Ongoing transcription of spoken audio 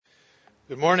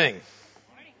Good morning.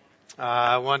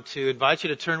 I want to invite you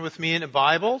to turn with me in a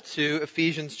Bible to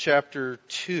Ephesians chapter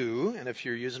 2. And if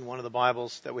you're using one of the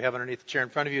Bibles that we have underneath the chair in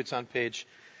front of you, it's on page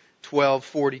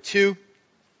 1242.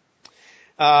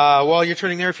 While you're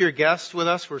turning there, if you're a guest with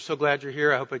us, we're so glad you're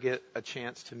here. I hope I get a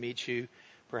chance to meet you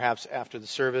perhaps after the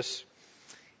service.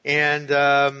 And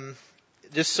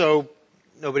just so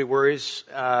nobody worries,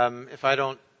 if I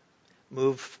don't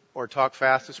move or talk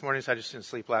fast this morning, so I just didn't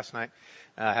sleep last night.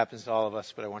 Happens to all of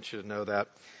us, but I want you to know that.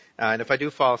 And if I do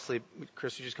fall asleep,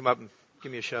 Chris, you just come up and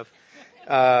give me a shove.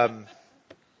 And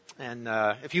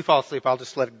if you fall asleep, I'll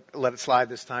just let it slide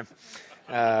this time.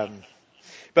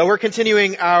 But we're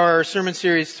continuing our sermon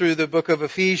series through the book of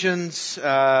Ephesians,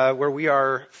 where we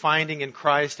are finding in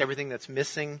Christ everything that's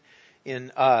missing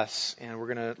in us. And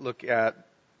we're going to look at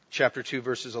chapter 2,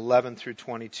 verses 11 through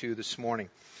 22 this morning.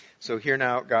 So hear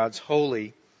now God's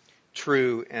holy,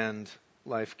 true, and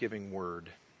life-giving word.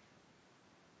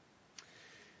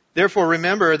 Therefore,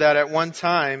 remember that at one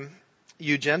time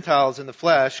you Gentiles in the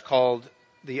flesh, called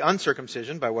the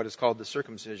uncircumcision by what is called the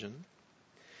circumcision,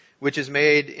 which is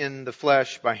made in the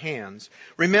flesh by hands.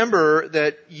 Remember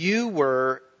that you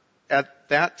were at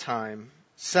that time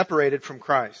separated from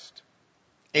Christ,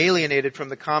 alienated from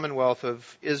the commonwealth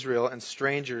of Israel and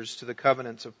strangers to the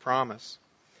covenants of promise,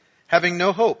 having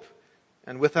no hope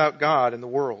and without God in the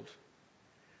world.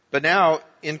 But now,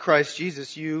 in Christ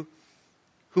Jesus, you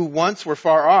who once were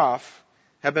far off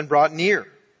have been brought near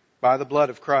by the blood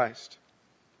of Christ.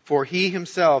 For He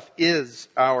Himself is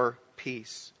our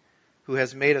peace, who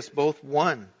has made us both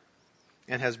one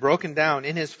and has broken down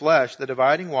in His flesh the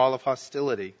dividing wall of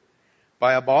hostility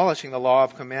by abolishing the law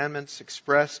of commandments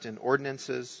expressed in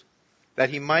ordinances, that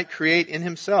He might create in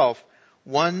Himself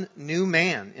one new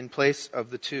man in place of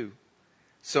the two,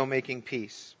 so making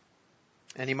peace.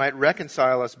 And He might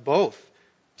reconcile us both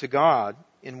to God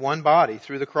in one body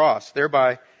through the cross,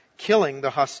 thereby killing the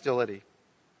hostility.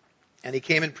 And He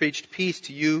came and preached peace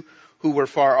to you who were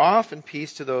far off and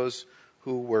peace to those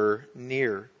who were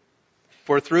near.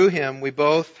 For through Him we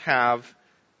both have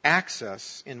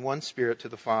access in one Spirit to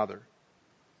the Father.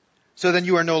 So then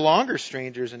you are no longer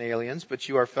strangers and aliens, but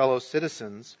you are fellow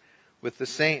citizens with the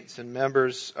saints and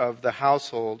members of the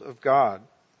household of God,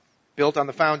 built on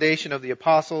the foundation of the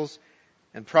apostles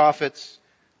and prophets,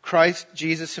 Christ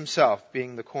Jesus Himself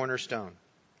being the cornerstone,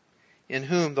 in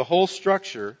whom the whole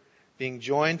structure, being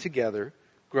joined together,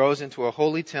 grows into a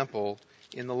holy temple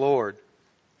in the Lord.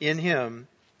 In Him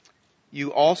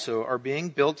you also are being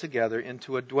built together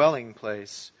into a dwelling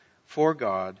place for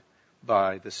God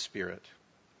by the Spirit.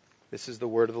 This is the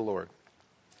word of the Lord.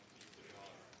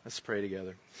 Let's pray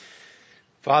together.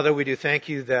 Father, we do thank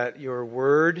You that Your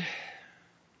word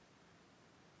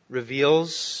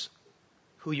reveals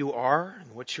who You are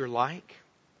and what You're like.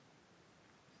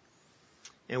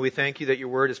 And we thank You that Your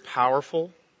word is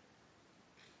powerful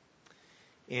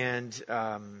and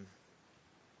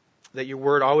that Your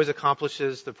word always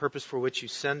accomplishes the purpose for which You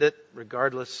send it,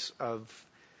 regardless of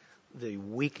the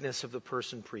weakness of the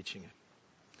person preaching it.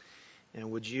 And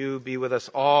would You be with us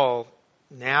all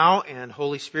now, and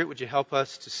Holy Spirit, would You help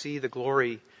us to see the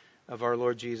glory of our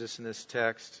Lord Jesus in this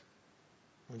text?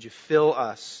 Would You fill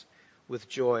us with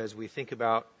joy as we think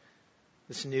about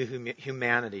this new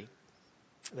humanity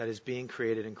that is being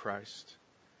created in Christ.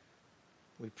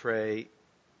 We pray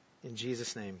in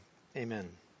Jesus' name. Amen.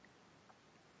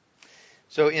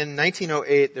 So in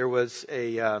 1908, there was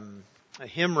a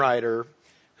hymn writer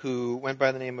who went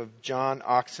by the name of John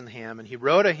Oxenham, and he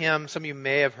wrote a hymn. Some of you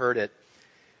may have heard it,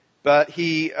 but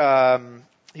he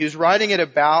was writing it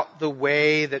about the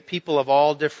way that people of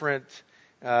all different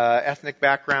ethnic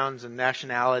backgrounds and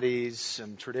nationalities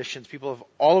and traditions, people of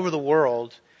all over the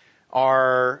world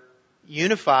are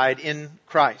unified in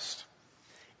Christ.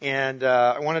 And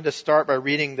I wanted to start by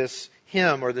reading this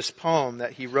hymn or this poem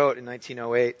that he wrote in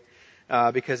 1908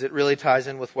 because it really ties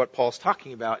in with what Paul's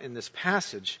talking about in this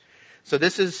passage. So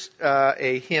this is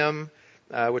a hymn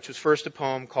which was first a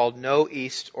poem called No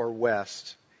East or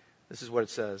West. This is what it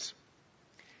says.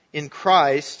 In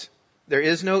Christ there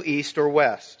is no east or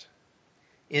west.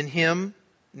 In Him,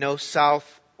 no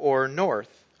south or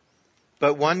north,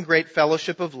 but one great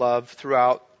fellowship of love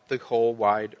throughout the whole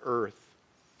wide earth.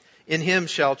 In Him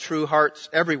shall true hearts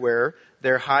everywhere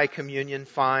their high communion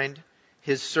find.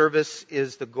 His service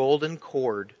is the golden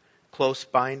cord, close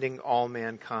binding all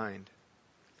mankind.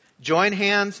 Join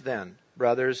hands then,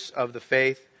 brothers of the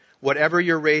faith, whatever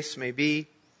your race may be.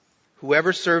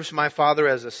 Whoever serves my Father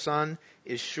as a son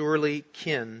is surely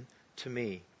kin to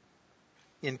me.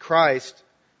 In Christ,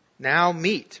 now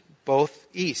meet both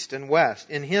east and west.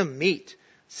 In Him meet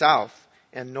south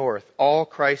and north, all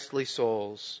Christly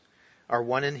souls. are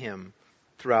one in him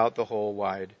throughout the whole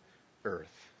wide earth.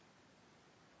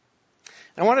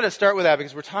 I wanted to start with that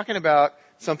because we're talking about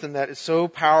something that is so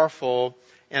powerful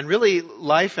and really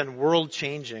life and world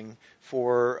changing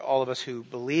for all of us who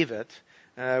believe it.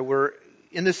 We're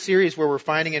in this series where we're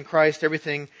finding in Christ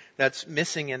everything that's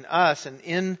missing in us. And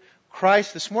in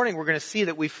Christ this morning, we're going to see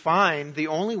that we find the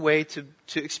only way to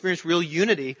experience real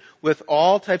unity with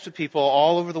all types of people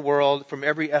all over the world from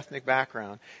every ethnic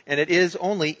background. And it is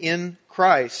only in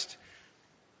Christ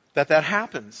that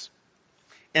happens.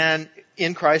 And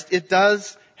in Christ, it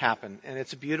does happen. And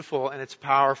it's a beautiful and it's a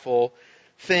powerful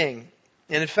thing.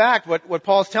 And in fact, what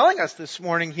Paul is telling us this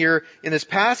morning here in this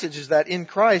passage is that in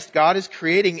Christ, God is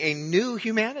creating a new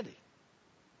humanity.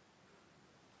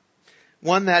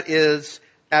 One that is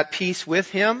at peace with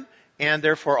Him and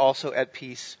therefore also at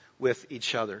peace with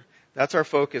each other. That's our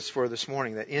focus for this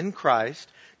morning, that in Christ,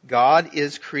 God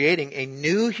is creating a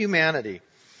new humanity.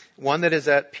 One that is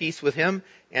at peace with Him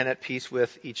and at peace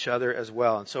with each other as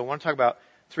well. And so I want to talk about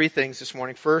three things this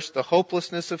morning. First, the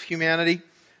hopelessness of humanity.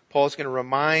 Paul is going to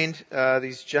remind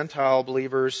these Gentile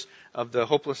believers of the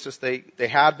hopelessness they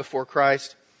had before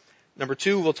Christ. Number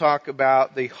two, we'll talk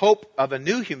about the hope of a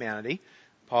new humanity.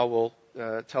 Paul will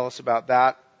tell us about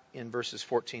that in verses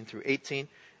 14 through 18.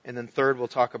 And then third, we'll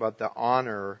talk about the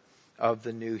honor of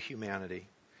the new humanity.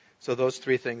 So those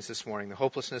three things this morning: the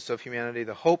hopelessness of humanity,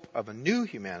 the hope of a new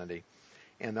humanity,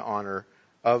 and the honor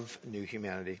of new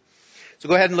humanity. So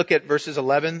go ahead and look at verses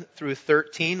 11 through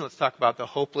 13. Let's talk about the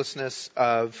hopelessness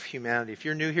of humanity. If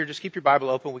you're new here, just keep your Bible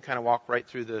open. We kind of walk right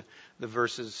through the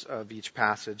verses of each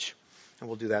passage, and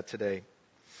we'll do that today.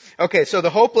 Okay, so the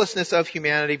hopelessness of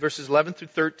humanity, verses 11 through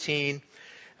 13.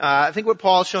 I think what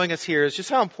Paul is showing us here is just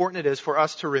how important it is for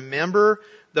us to remember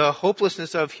the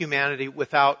hopelessness of humanity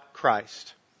without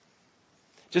Christ.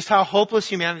 Just how hopeless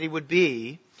humanity would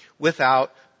be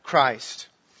without Christ.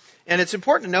 And it's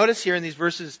important to notice here in these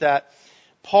verses that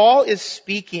Paul is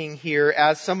speaking here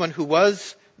as someone who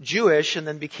was Jewish and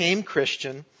then became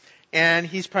Christian, and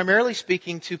he's primarily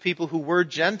speaking to people who were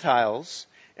Gentiles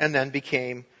and then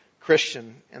became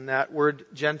Christian. And that word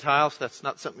Gentiles, that's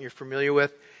not something you're familiar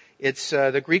with. It's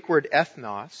the Greek word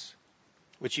ethnos,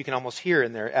 which you can almost hear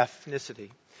in their ethnicity.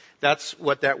 That's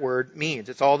what that word means.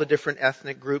 It's all the different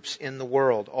ethnic groups in the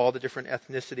world, all the different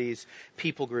ethnicities,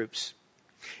 people groups.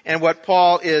 And what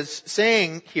Paul is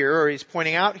saying here, or he's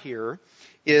pointing out here,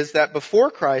 is that before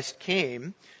Christ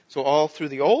came, so all through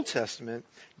the Old Testament,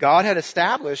 God had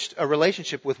established a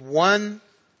relationship with one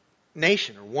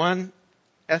nation, or one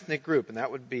ethnic group, and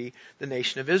that would be the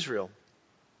nation of Israel.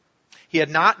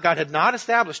 God had not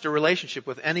established a relationship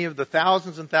with any of the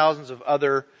thousands and thousands of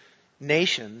other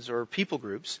nations or people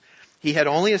groups. He had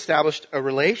only established a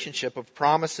relationship of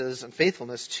promises and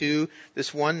faithfulness to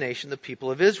this one nation, the people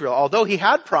of Israel. Although he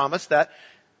had promised that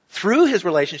through his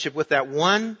relationship with that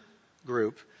one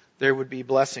group, there would be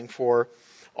blessing for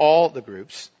all the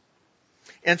groups.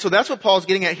 And so that's what Paul's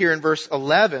getting at here in verse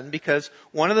 11, because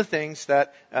one of the things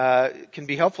that can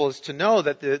be helpful is to know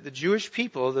that the Jewish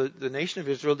people, the nation of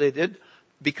Israel, they did,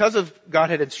 because of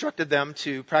God had instructed them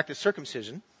to practice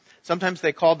circumcision, sometimes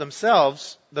they called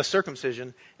themselves the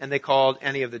circumcision, and they called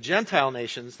any of the Gentile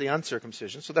nations the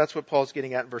uncircumcision. So that's what Paul's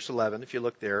getting at in verse 11, if you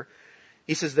look there.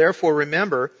 He says, "Therefore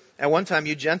remember, at one time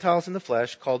you Gentiles in the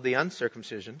flesh called the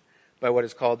uncircumcision by what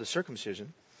is called the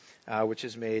circumcision, which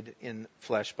is made in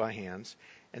flesh by hands."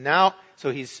 And now,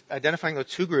 so he's identifying those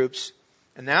two groups,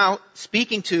 and now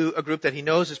speaking to a group that he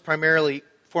knows is primarily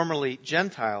formerly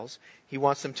Gentiles, he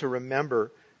wants them to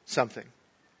remember something.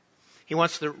 He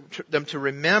wants them to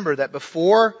remember that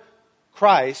before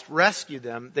Christ rescued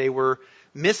them, they were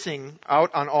missing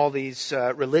out on all these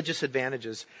religious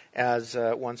advantages, as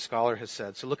one scholar has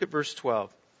said. So look at verse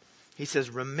 12. He says,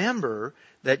 "Remember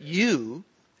that you,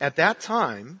 at that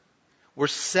time, were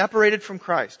separated from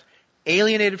Christ,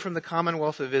 alienated from the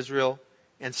commonwealth of Israel,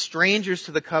 and strangers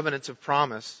to the covenants of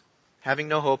promise, having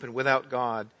no hope and without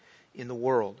God in the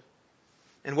world."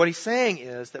 And what he's saying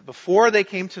is that before they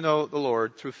came to know the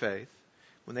Lord through faith,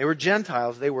 when they were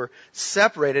Gentiles, they were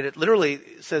separated. It literally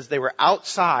says they were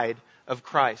outside of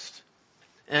Christ.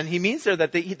 And he means there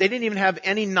that they didn't even have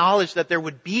any knowledge that there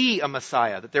would be a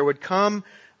Messiah, that there would come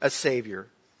a Savior.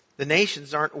 The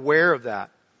nations aren't aware of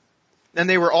that. And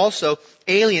they were also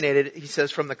alienated, he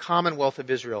says, from the commonwealth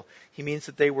of Israel. He means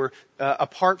that they were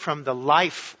apart from the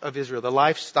life of Israel, the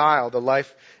lifestyle, the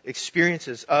life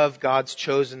experiences of God's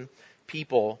chosen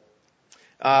people.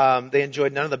 They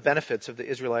enjoyed none of the benefits of the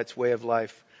Israelites' way of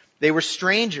life. They were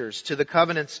strangers to the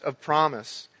covenants of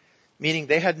promise, meaning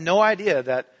they had no idea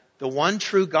that the one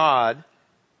true God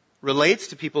relates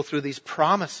to people through these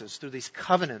promises, through these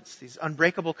covenants, these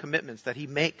unbreakable commitments that he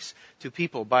makes to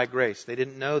people by grace. They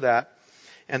didn't know that,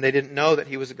 and they didn't know that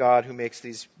he was a God who makes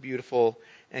these beautiful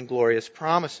and glorious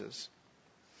promises.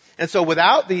 And so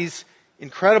without these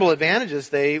incredible advantages,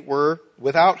 they were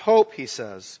without hope, he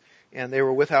says, and they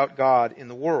were without God in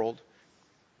the world.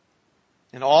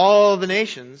 And all the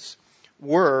nations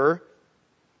were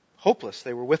hopeless.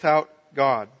 They were without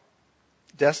God,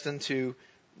 destined to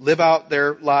live out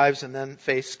their lives and then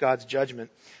face God's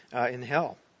judgment in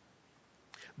hell.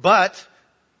 But,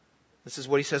 this is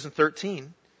what he says in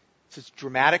 13. It's this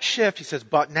dramatic shift. He says,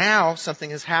 but now something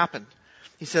has happened.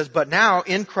 He says, but now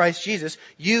in Christ Jesus,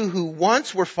 you who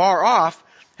once were far off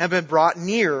have been brought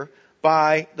near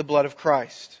by the blood of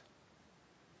Christ.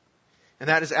 And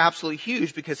that is absolutely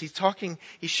huge because he's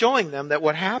showing them that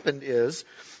what happened is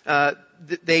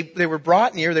they were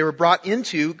brought near, they were brought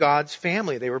into God's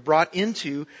family. They were brought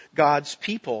into God's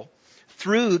people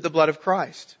through the blood of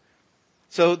Christ.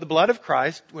 So the blood of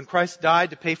Christ, when Christ died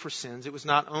to pay for sins, it was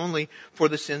not only for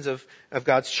the sins of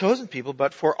God's chosen people,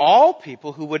 but for all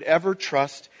people who would ever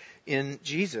trust in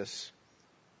Jesus.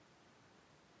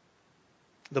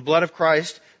 The blood of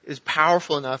Christ is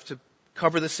powerful enough to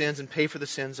cover the sins and pay for the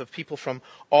sins of people from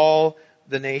all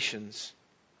the nations.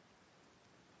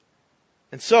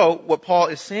 And so, what Paul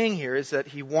is saying here is that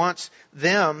he wants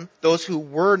them, those who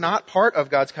were not part of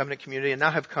God's covenant community and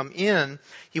now have come in,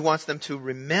 he wants them to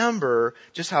remember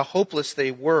just how hopeless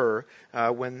they were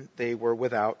when they were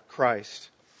without Christ.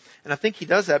 And I think he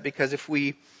does that because if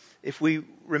we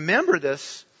remember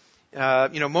this,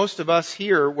 most of us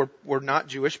here were not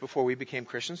Jewish before we became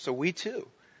Christians, so we too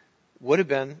would have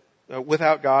been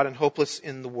without God and hopeless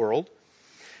in the world.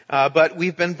 But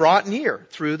we've been brought near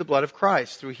through the blood of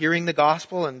Christ, through hearing the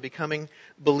gospel and becoming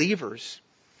believers.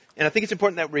 And I think it's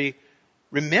important that we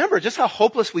remember just how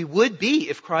hopeless we would be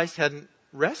if Christ hadn't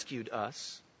rescued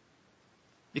us.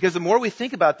 Because the more we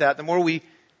think about that, the more we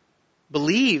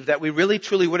believe that we really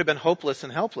truly would have been hopeless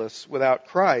and helpless without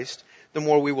Christ, the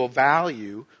more we will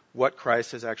value what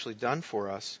Christ has actually done for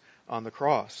us on the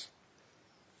cross.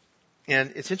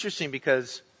 And it's interesting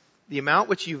because the amount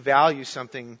which you value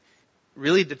something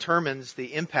really determines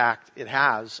the impact it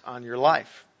has on your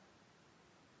life.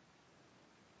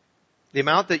 The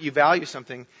amount that you value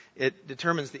something, it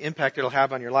determines the impact it'll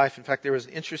have on your life. In fact, there was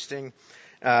an interesting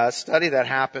study that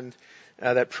happened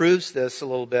that proves this a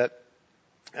little bit.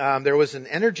 There was an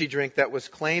energy drink that was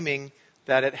claiming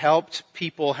that it helped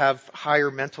people have higher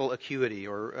mental acuity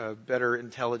or better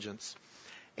intelligence.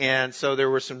 And so there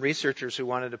were some researchers who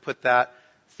wanted to put that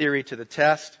theory to the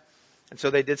test. And so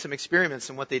they did some experiments,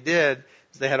 and what they did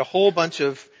is they had a whole bunch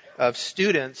of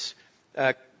students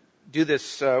do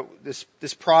this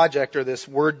project or this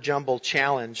word jumble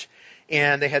challenge,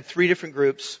 and they had 3 different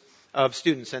groups of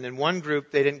students. And in one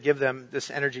group, they didn't give them this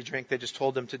energy drink; they just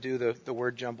told them to do the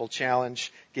word jumble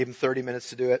challenge, gave them 30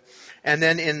 minutes to do it. And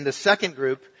then in the second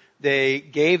group, they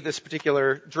gave this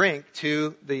particular drink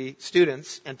to the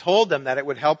students and told them that it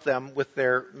would help them with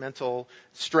their mental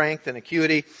strength and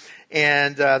acuity.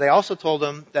 And they also told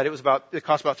them that it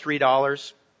cost about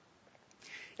 $3.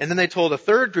 And then they told a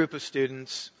third group of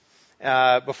students,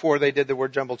 before they did the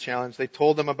word jumble challenge, they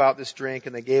told them about this drink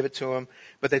and they gave it to them,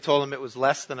 but they told them it was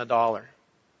less than $1.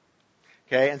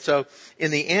 Okay, and so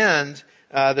in the end,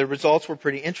 the results were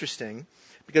pretty interesting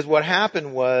because what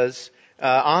happened was,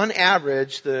 on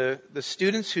average, the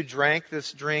students who drank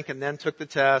this drink and then took the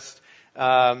test,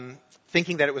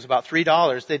 thinking that it was about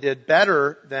 $3, they did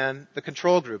better than the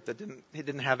control group that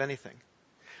didn't have anything.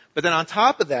 But then on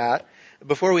top of that,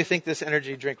 before we think this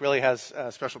energy drink really has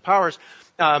special powers,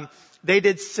 they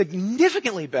did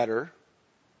significantly better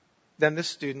than the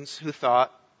students who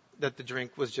thought that the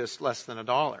drink was just less than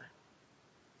 $1.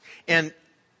 And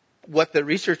what the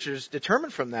researchers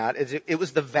determined from that is it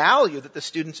was the value that the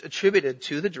students attributed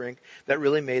to the drink that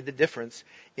really made the difference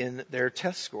in their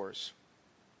test scores.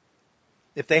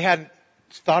 If they hadn't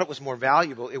thought it was more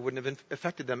valuable, it wouldn't have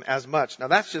affected them as much. Now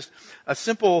that's just a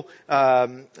simple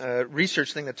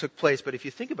research thing that took place, but if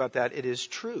you think about that, it is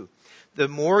true. The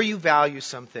more you value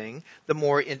something, the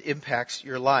more it impacts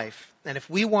your life. And if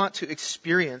we want to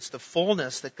experience the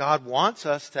fullness that God wants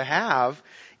us to have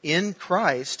in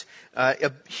Christ,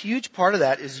 a huge part of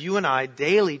that is you and I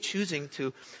daily choosing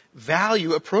to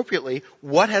value appropriately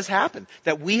what has happened.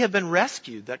 That we have been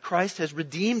rescued, that Christ has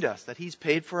redeemed us, that He's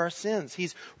paid for our sins.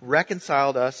 He's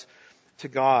reconciled us to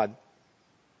God.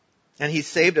 And He's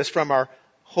saved us from our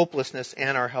hopelessness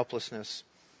and our helplessness,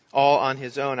 all on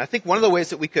His own. I think one of the ways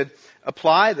that we could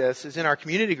apply this is in our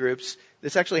community groups.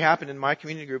 This actually happened in my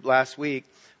community group last week.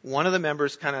 One of the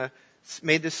members kind of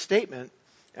made this statement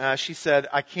she said,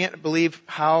 I can't believe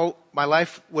how my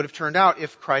life would have turned out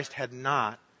if Christ had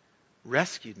not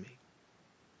rescued me.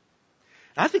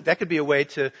 And I think that could be a way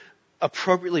to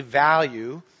appropriately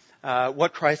value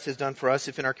what Christ has done for us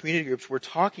if in our community groups we're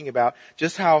talking about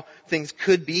just how things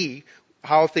could be,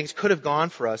 how things could have gone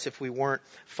for us if we weren't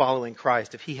following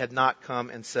Christ, if He had not come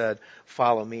and said,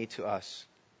 follow me to us.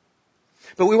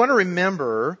 But we want to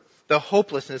remember the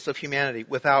hopelessness of humanity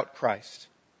without Christ.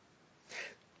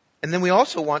 And then we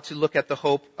also want to look at the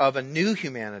hope of a new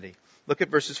humanity. Look at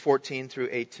verses 14 through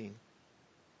 18.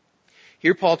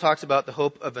 Here Paul talks about the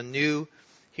hope of a new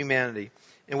humanity.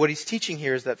 And what he's teaching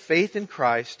here is that faith in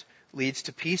Christ leads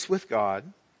to peace with God,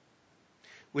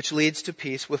 which leads to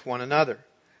peace with one another.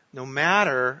 No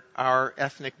matter our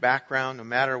ethnic background, no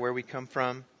matter where we come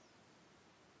from.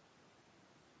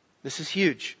 This is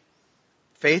huge.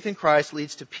 Faith in Christ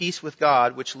leads to peace with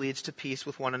God, which leads to peace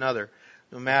with one another,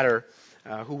 no matter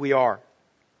who we are.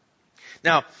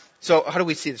 Now, so how do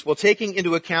we see this? Well, taking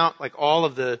into account like all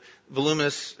of the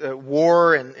voluminous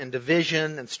war and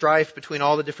division and strife between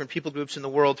all the different people groups in the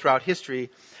world throughout history,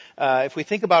 if we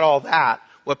think about all that,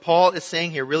 what Paul is saying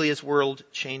here really is world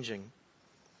changing.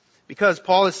 Because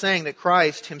Paul is saying that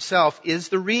Christ Himself is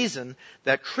the reason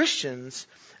that Christians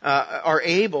are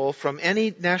able, from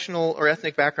any national or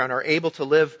ethnic background, are able to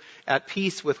live at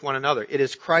peace with one another. It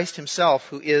is Christ Himself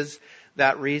who is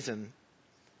that reason.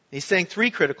 He's saying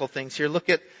three critical things here. Look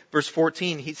at verse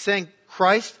 14. He's saying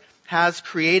Christ has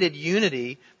created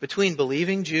unity between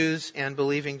believing Jews and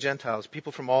believing Gentiles,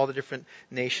 people from all the different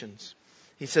nations.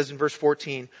 He says in verse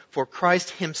 14, for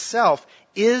Christ Himself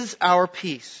is our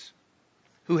peace,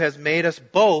 who has made us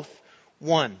both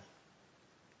one.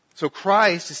 So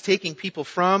Christ is taking people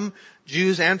from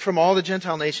Jews and from all the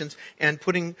Gentile nations and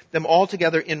putting them all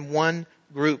together in one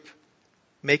group,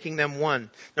 making them one.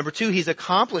 Number two, He's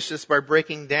accomplished this by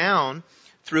breaking down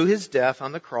through His death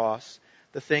on the cross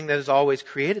the thing that has always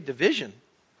created division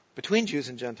between Jews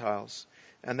and Gentiles.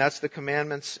 And that's the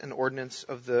commandments and ordinance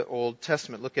of the Old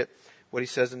Testament. Look at what He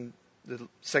says in the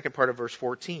second part of verse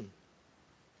 14.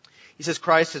 He says,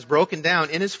 Christ has broken down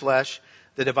in His flesh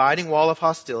the dividing wall of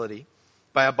hostility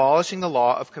by abolishing the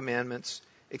law of commandments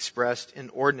expressed in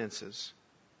ordinances.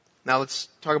 Now let's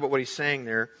talk about what he's saying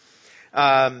there.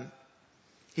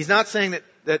 He's not saying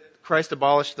that Christ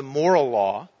abolished the moral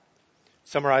law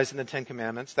summarized in the Ten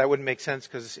Commandments. That wouldn't make sense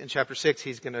because in chapter 6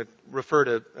 he's going to refer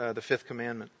to the fifth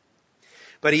commandment.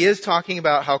 But he is talking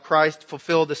about how Christ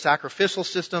fulfilled the sacrificial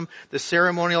system, the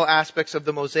ceremonial aspects of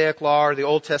the Mosaic law or the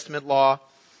Old Testament law.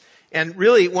 And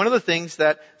really, one of the things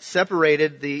that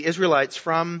separated the Israelites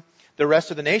from the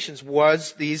rest of the nations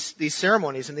was these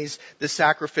ceremonies and this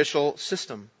sacrificial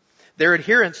system. Their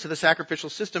adherence to the sacrificial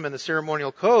system and the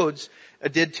ceremonial codes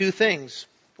did two things.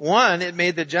 One, it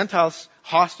made the Gentiles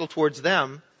hostile towards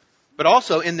them, but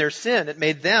also in their sin, it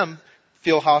made them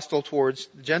feel hostile towards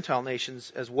the Gentile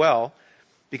nations as well,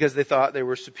 because they thought they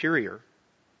were superior.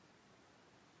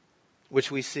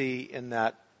 Which we see in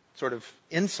that sort of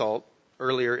insult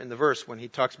earlier in the verse when he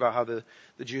talks about how the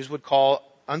Jews would call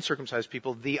uncircumcised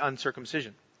people the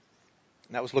uncircumcision.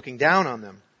 And that was looking down on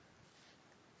them.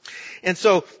 And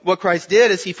so what Christ did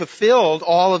is He fulfilled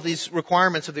all of these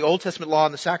requirements of the Old Testament law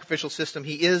and the sacrificial system.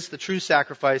 He is the true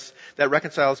sacrifice that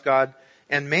reconciles God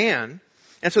and man.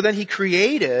 And so then He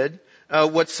created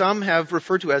what some have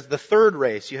referred to as the third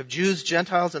race. You have Jews,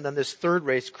 Gentiles, and then this third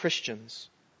race, Christians.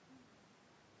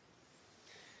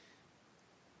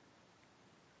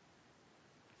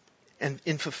 And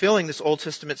in fulfilling this Old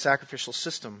Testament sacrificial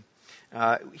system,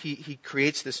 he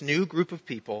creates this new group of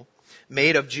people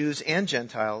made of Jews and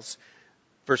Gentiles.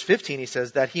 Verse 15, he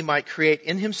says, that He might create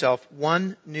in Himself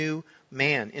one new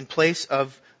man in place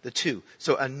of the two.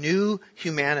 So a new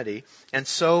humanity, and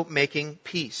so making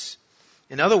peace.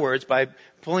 In other words, by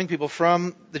pulling people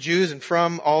from the Jews and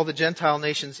from all the Gentile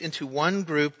nations into one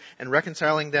group and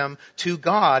reconciling them to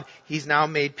God, He's now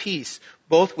made peace,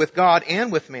 both with God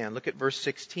and with man. Look at verse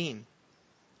 16.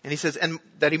 And he says, and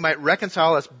that He might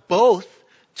reconcile us both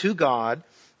to God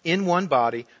in one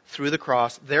body through the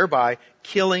cross, thereby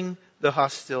killing the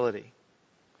hostility.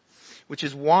 Which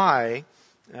is why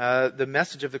the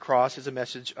message of the cross is a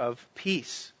message of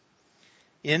peace.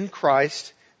 In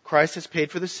Christ, Christ has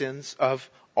paid for the sins of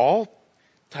all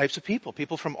types of people,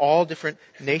 people from all different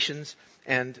nations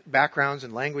and backgrounds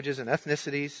and languages and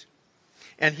ethnicities.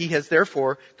 And He has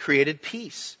therefore created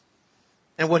peace.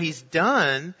 And what He's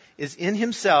done is in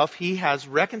Himself, He has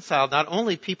reconciled not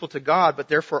only people to God, but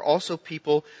therefore also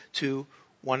people to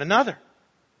one another.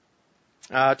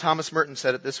 Thomas Merton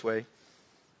said it this way: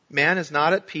 man is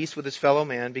not at peace with his fellow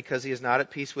man because he is not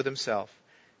at peace with himself.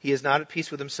 He is not at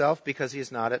peace with himself because he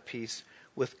is not at peace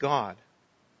with God.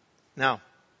 Now,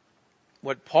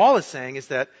 what Paul is saying is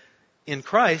that in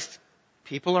Christ,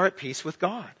 people are at peace with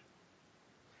God.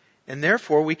 And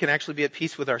therefore, we can actually be at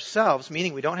peace with ourselves,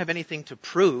 meaning we don't have anything to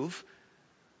prove.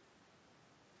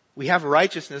 We have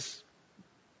righteousness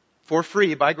for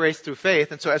free by grace through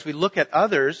faith. And so as we look at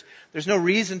others, there's no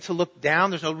reason to look down.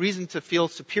 There's no reason to feel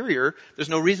superior. There's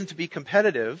no reason to be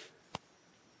competitive.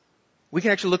 We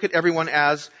can actually look at everyone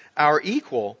as our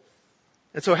equal.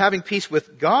 And so having peace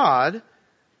with God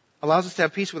allows us to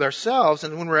have peace with ourselves.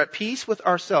 And when we're at peace with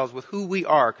ourselves, with who we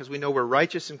are, because we know we're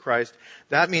righteous in Christ,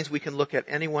 that means we can look at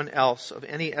anyone else of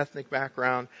any ethnic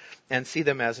background and see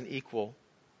them as an equal.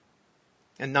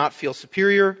 And not feel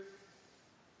superior,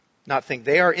 not think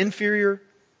they are inferior.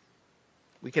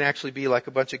 We can actually be like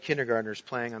a bunch of kindergartners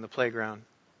playing on the playground,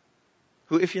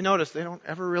 who, if you notice, they don't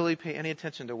ever really pay any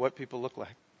attention to what people look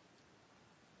like.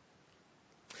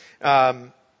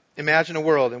 Imagine a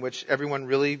world in which everyone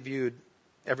really viewed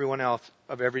everyone else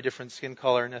of every different skin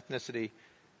color and ethnicity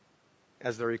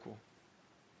as their equal.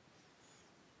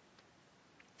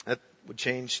 That would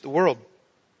change the world.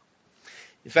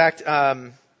 In fact,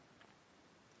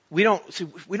 we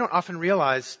don't often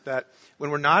realize that when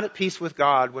we're not at peace with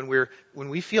God, when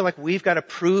we feel like we've got to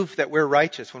prove that we're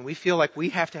righteous, when we feel like we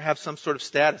have to have some sort of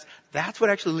status, that's what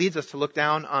actually leads us to look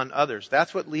down on others.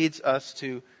 That's what leads us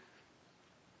to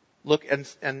look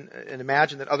and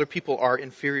imagine that other people are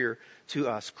inferior to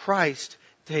us. Christ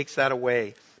takes that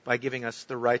away by giving us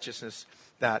the righteousness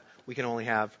that we can only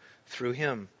have through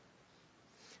Him.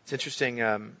 It's interesting,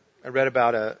 I read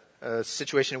about a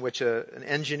situation in which an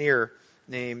engineer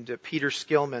named Peter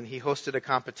Skillman, he hosted a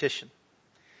competition.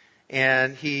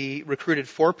 And he recruited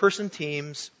 4-person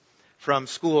teams from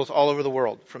schools all over the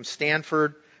world, from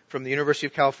Stanford, from the University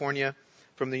of California,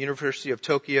 from the University of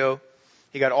Tokyo.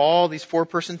 He got all these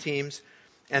 4-person teams,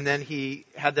 and then he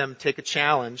had them take a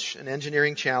challenge, an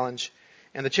engineering challenge.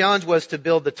 And the challenge was to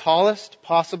build the tallest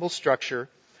possible structure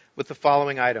with the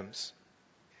following items: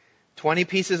 20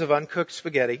 pieces of uncooked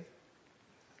spaghetti,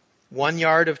 1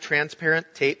 yard of transparent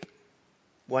tape,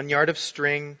 1 yard of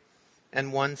string,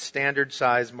 and 1 standard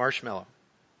size marshmallow.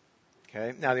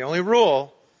 Okay. Now the only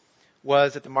rule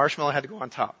was that the marshmallow had to go on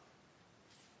top.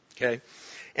 Okay.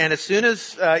 And as soon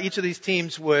as each of these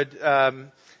teams would,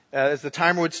 as the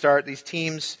timer would start, these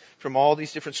teams from all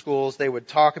these different schools, they would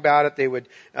talk about it. They would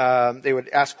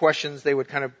ask questions. They would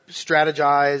kind of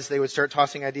strategize. They would start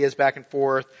tossing ideas back and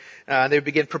forth. They would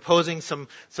begin proposing some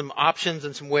options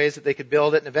and some ways that they could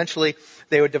build it. And eventually,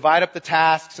 they would divide up the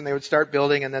tasks and they would start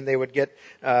building. And then they would get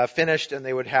finished and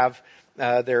they would have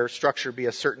their structure be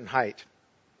a certain height.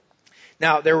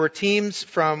 Now, there were teams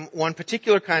from one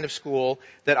particular kind of school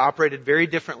that operated very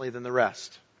differently than the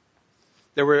rest.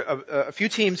 There were a few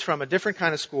teams from a different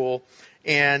kind of school,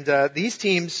 and these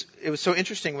teams, it was so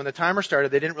interesting. When the timer started,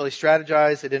 they didn't really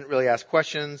strategize, they didn't really ask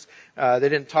questions, they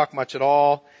didn't talk much at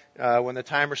all. When the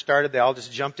timer started, they all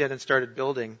just jumped in and started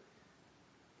building.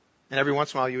 And every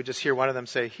once in a while, you would just hear one of them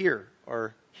say, "Here,"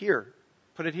 or "Here,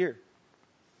 put it here."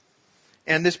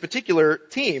 And this particular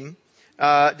team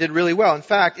did really well. In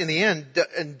fact, in the end,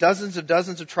 in dozens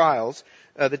of trials,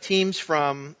 the teams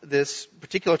from this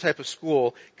particular type of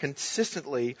school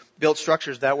consistently built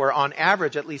structures that were on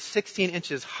average at least 16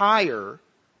 inches higher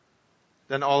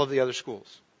than all of the other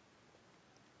schools.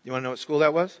 You want to know what school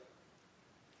that was?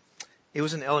 It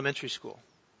was an elementary school.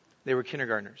 They were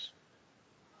kindergartners.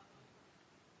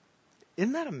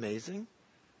 Isn't that amazing?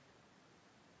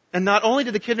 And not only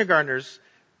did the kindergartners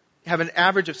have an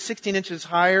average of 16 inches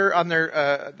higher on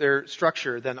their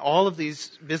structure than all of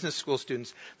these business school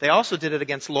students, they also did it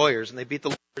against lawyers, and they beat the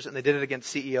lawyers, and they did it against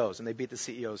CEOs, and they beat the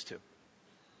CEOs too.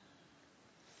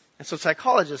 And so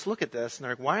psychologists look at this, and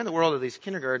they're like, why in the world are these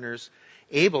kindergartners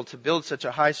able to build such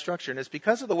a high structure? And it's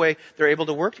because of the way they're able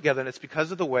to work together, and it's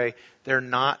because of the way they're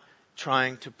not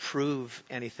trying to prove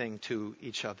anything to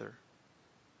each other.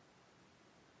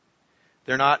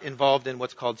 They're not involved in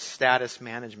what's called status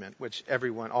management, which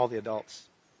everyone, all the adults,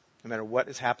 no matter what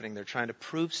is happening, they're trying to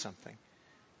prove something.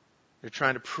 They're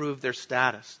trying to prove their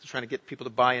status. They're trying to get people to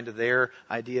buy into their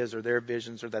ideas or their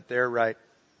visions or that they're right.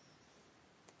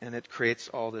 And it creates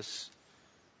all this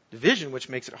division, which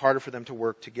makes it harder for them to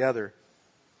work together.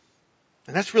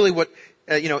 And that's really what,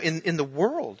 in the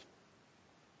world,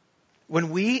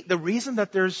 the reason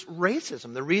that there's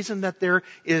racism, the reason that there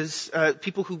is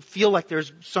people who feel like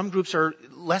some groups are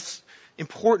less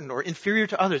important or inferior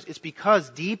to others, it's because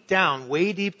deep down,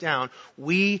 way deep down,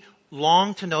 we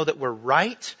long to know that we're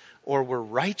right or we're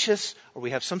righteous or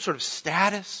we have some sort of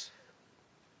status.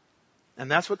 And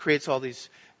that's what creates all these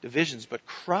divisions. But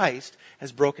Christ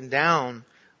has broken down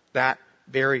that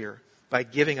barrier. by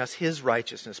giving us His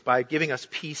righteousness, by giving us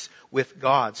peace with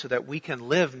God, so that we can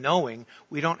live knowing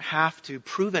we don't have to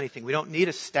prove anything. We don't need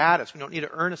a status. We don't need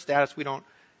to earn a status we don't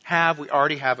have. We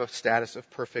already have a status of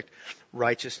perfect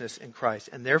righteousness in Christ.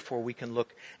 And therefore we can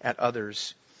look at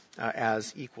others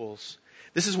as equals.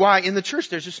 This is why in the church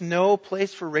there's just no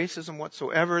place for racism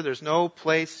whatsoever. There's no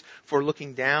place for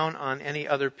looking down on any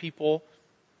other people.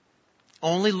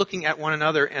 Only looking at one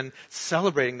another and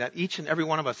celebrating that each and every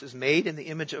one of us is made in the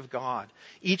image of God.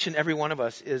 Each and every one of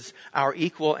us is our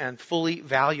equal and fully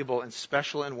valuable and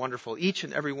special and wonderful. Each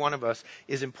and every one of us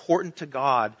is important to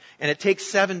God. And it takes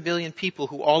 7 billion people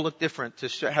who all look different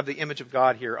to have the image of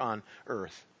God here on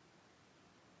earth.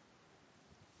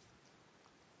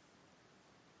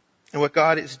 And what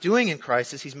God is doing in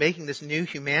Christ is He's making this new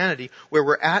humanity where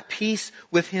we're at peace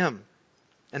with Him.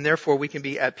 And therefore we can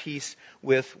be at peace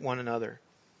with one another.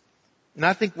 And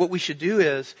I think what we should do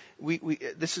is,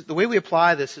 this is the way we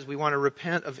apply this is we want to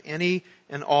repent of any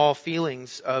and all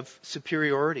feelings of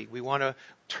superiority. We want to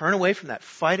turn away from that,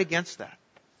 fight against that.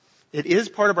 It is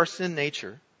part of our sin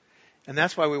nature. And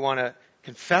that's why we want to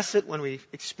confess it when we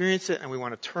experience it, and we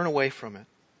want to turn away from it.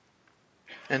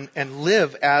 And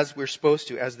live as we're supposed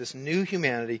to, as this new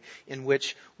humanity in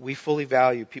which we fully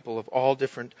value people of all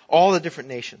the different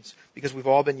nations, because we've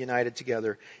all been united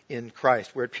together in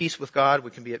Christ. We're at peace with God.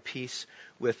 We can be at peace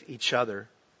with each other.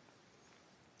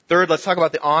 Third, let's talk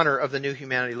about the honor of the new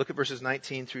humanity. Look at verses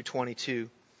 19 through 22.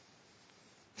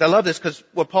 I love this because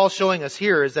what Paul's showing us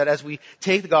here is that as we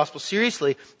take the gospel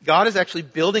seriously, God is actually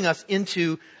building us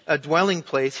into a dwelling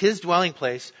place, His dwelling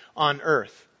place on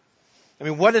earth. I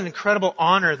mean, what an incredible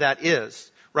honor that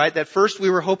is, right? That first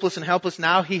we were hopeless and helpless.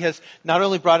 Now He has not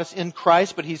only brought us in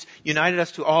Christ, but He's united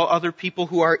us to all other people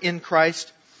who are in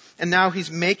Christ. And now He's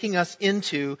making us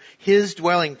into His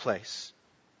dwelling place.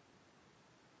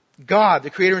 God,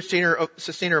 the creator and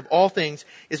sustainer of all things,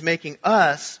 is making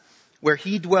us where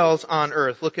He dwells on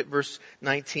earth. Look at verse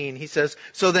 19. He says,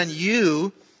 "So then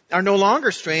you are no longer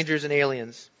strangers and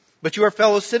aliens, but you are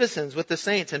fellow citizens with the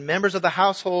saints and members of the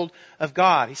household of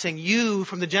God." He's saying you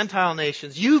from the Gentile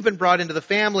nations, you've been brought into the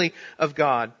family of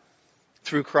God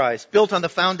through Christ, built on the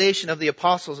foundation of the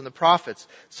apostles and the prophets.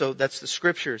 So that's the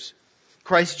scriptures.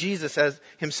 Christ Jesus as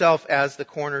Himself as the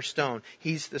cornerstone.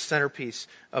 He's the centerpiece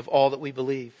of all that we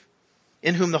believe.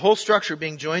 In whom the whole structure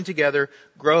being joined together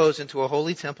grows into a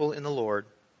holy temple in the Lord.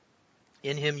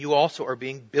 In Him you also are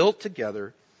being built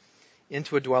together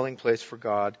into a dwelling place for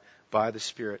God by the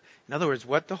Spirit. In other words,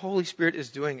 what the Holy Spirit is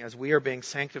doing as we are being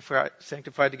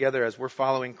sanctified together, as we're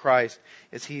following Christ,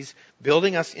 is He's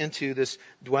building us into this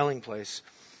dwelling place.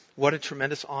 What a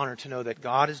tremendous honor to know that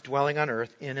God is dwelling on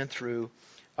earth in and through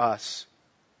us.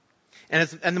 And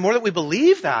the more that we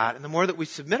believe that, and the more that we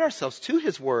submit ourselves to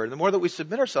His Word, and the more that we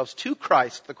submit ourselves to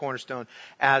Christ, the cornerstone,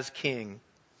 as King,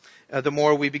 the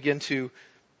more we begin to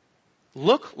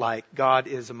look like God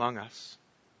is among us,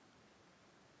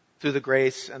 through the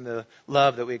grace and the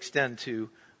love that we extend to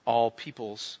all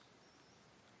peoples.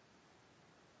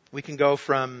 We can go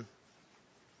from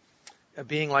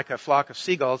being like a flock of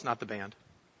seagulls, not the band,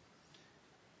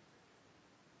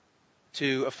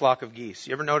 to a flock of geese.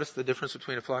 You ever notice the difference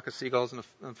between a flock of seagulls and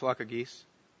a flock of geese?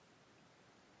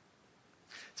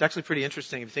 It's actually pretty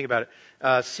interesting if you think about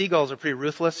it. Seagulls are pretty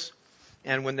ruthless.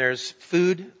 And when there's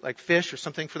food, like fish or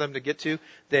something for them to get to,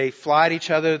 they fly at each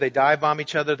other, they dive bomb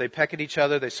each other, they peck at each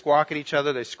other, they squawk at each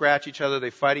other, they scratch each other, they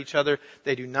fight each other.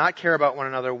 They do not care about one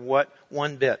another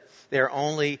one bit. They are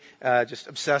only just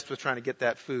obsessed with trying to get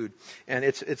that food. And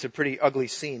it's a pretty ugly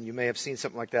scene. You may have seen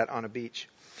something like that on a beach.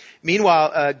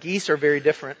 Meanwhile, geese are very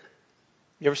different.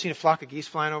 You ever seen a flock of geese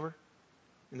flying over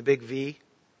in the big V?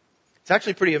 It's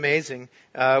actually pretty amazing.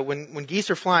 When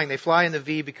geese are flying, they fly in the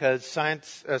V because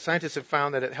scientists have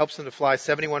found that it helps them to fly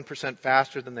 71%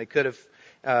 faster than they could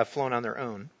have flown on their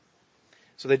own.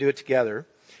 So they do it together.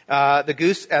 The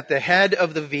goose at the head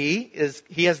of the V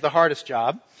he has the hardest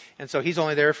job, and so she's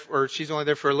only there for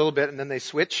a little bit, and then they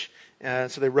switch.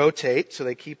 So they rotate, so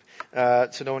they keep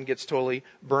so no one gets totally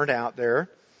burnt out there.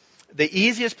 The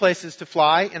easiest places to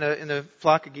fly in a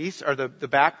flock of geese are the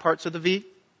back parts of the V.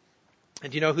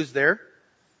 And do you know who's there?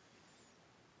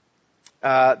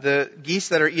 The geese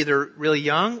that are either really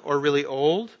young or really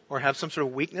old or have some sort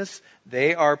of weakness,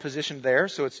 they are positioned there,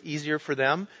 so it's easier for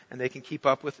them and they can keep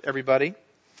up with everybody.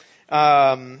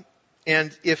 And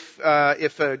if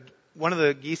one of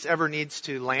the geese ever needs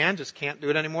to land, just can't do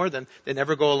it anymore, then they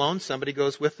never go alone. Somebody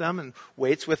goes with them and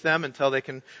waits with them until they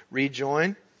can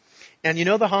rejoin. And you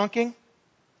know the honking?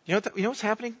 You know what's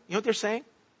happening? You know what they're saying?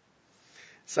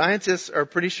 Scientists are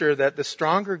pretty sure that the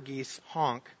stronger geese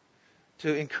honk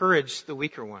to encourage the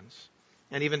weaker ones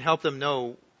and even help them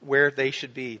know where they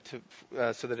should be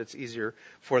so that it's easier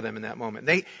for them in that moment.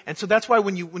 And so that's why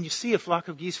when you see a flock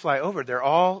of geese fly over, they're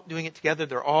all doing it together.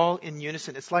 They're all in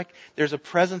unison. It's like there's a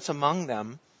presence among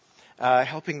them,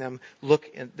 helping them look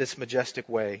in this majestic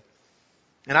way.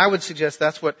 And I would suggest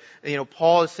that's what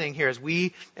Paul is saying here. As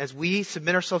we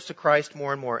submit ourselves to Christ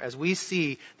more and more, as we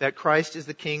see that Christ is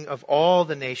the King of all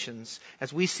the nations,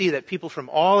 as we see that people from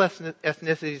all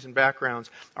ethnicities and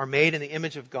backgrounds are made in the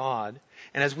image of God,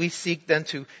 and as we seek then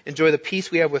to enjoy the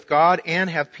peace we have with God and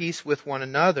have peace with one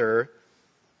another,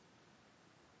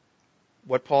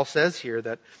 what Paul says here,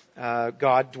 that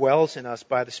God dwells in us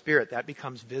by the Spirit, that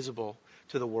becomes visible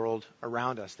to the world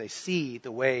around us. They see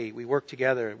the way we work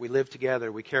together, we live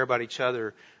together, we care about each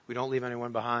other, we don't leave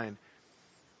anyone behind.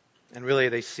 And really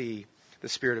they see the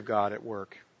Spirit of God at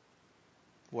work.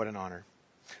 What an honor.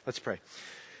 Let's pray.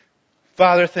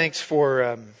 Father, thanks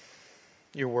for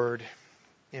your word.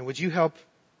 And would you help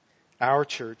our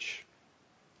church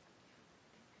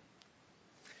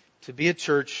to be a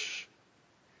church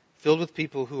filled with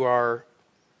people who are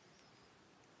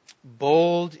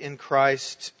bold in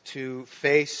Christ to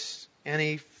face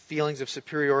any feelings of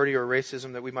superiority or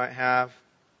racism that we might have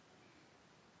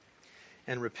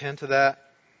and repent of that,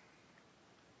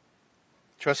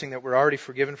 trusting that we're already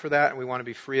forgiven for that and we want to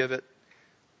be free of it,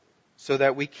 so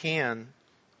that we can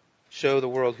show the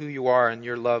world who you are and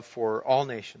your love for all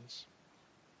nations.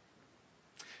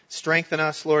 Strengthen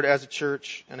us, Lord, as a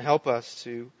church, and help us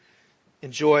to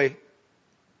enjoy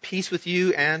peace with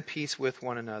you and peace with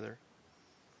one another.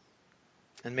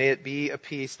 And may it be a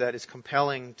peace that is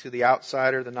compelling to the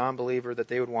outsider, the non-believer, that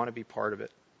they would want to be part of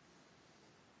it.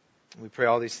 We pray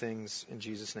all these things in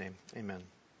Jesus' name. Amen.